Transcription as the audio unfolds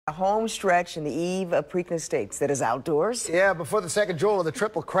A home stretch in the eve of Preakness Stakes that is outdoors. Yeah, before the second jewel of the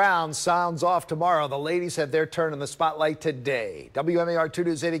Triple Crown sounds off tomorrow, the ladies have their turn in the spotlight today. WMAR 2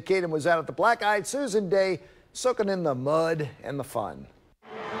 News' Eddie Kadam was out at the Black-Eyed Susan Day, soaking in the mud and the fun.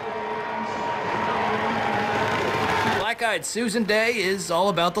 Black-Eyed Susan Day is all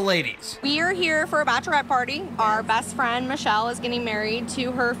about the ladies. We are here for a bachelorette party. Our best friend, Michelle, is getting married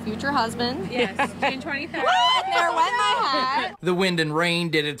to her future husband. Yes, June 23rd. There went my hat. The wind and rain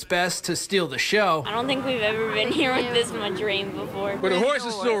did its best to steal the show. I don't think we've ever been here with this much rain before. But the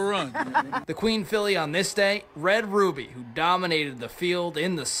horses still run. The Queen filly on this day, Red Ruby, who dominated the field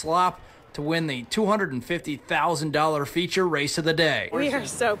in the slop to win the $250,000 feature race of the day. We are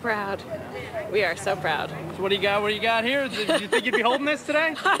so proud. We are so proud. So what do you got? What do you got here? Do you think you'd be holding this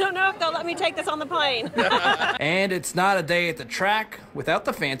today? I don't know if they'll let me take this on the plane. And it's not a day at the track without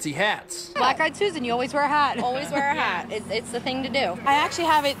the fancy hats. Black-Eyed Susan, you always wear a hat. Always wear a hat. It's the thing to do. I actually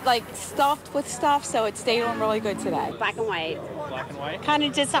have it like stuffed with stuff, so it stayed on really good today. Black and white. Black and white. Kind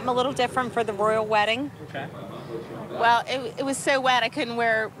of did something a little different for the royal wedding. Okay. Well, it was so wet I couldn't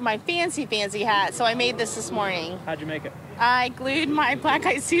wear my fancy hat, so I made this morning. How'd you make it? I glued my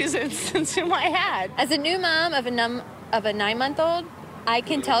Black-Eyed Susans into my hat. As a new mom of a 9-month-old, I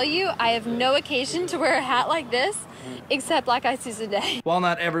can tell you I have no occasion to wear a hat like this except Black-Eyed Susan Day. While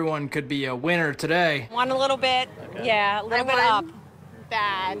not everyone could be a winner today, Won a little bit. Okay. Yeah, a little bit up.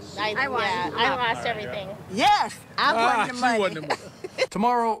 Bad. I won. Yeah, I lost everything. Yes, I won the money.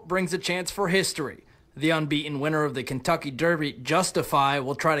 tomorrow brings a chance for history. The unbeaten winner of the Kentucky Derby, Justify,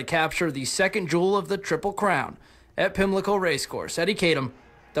 will try to capture the second jewel of the Triple Crown at Pimlico Race Course. Eddie Kadam,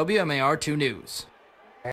 WMAR 2 News.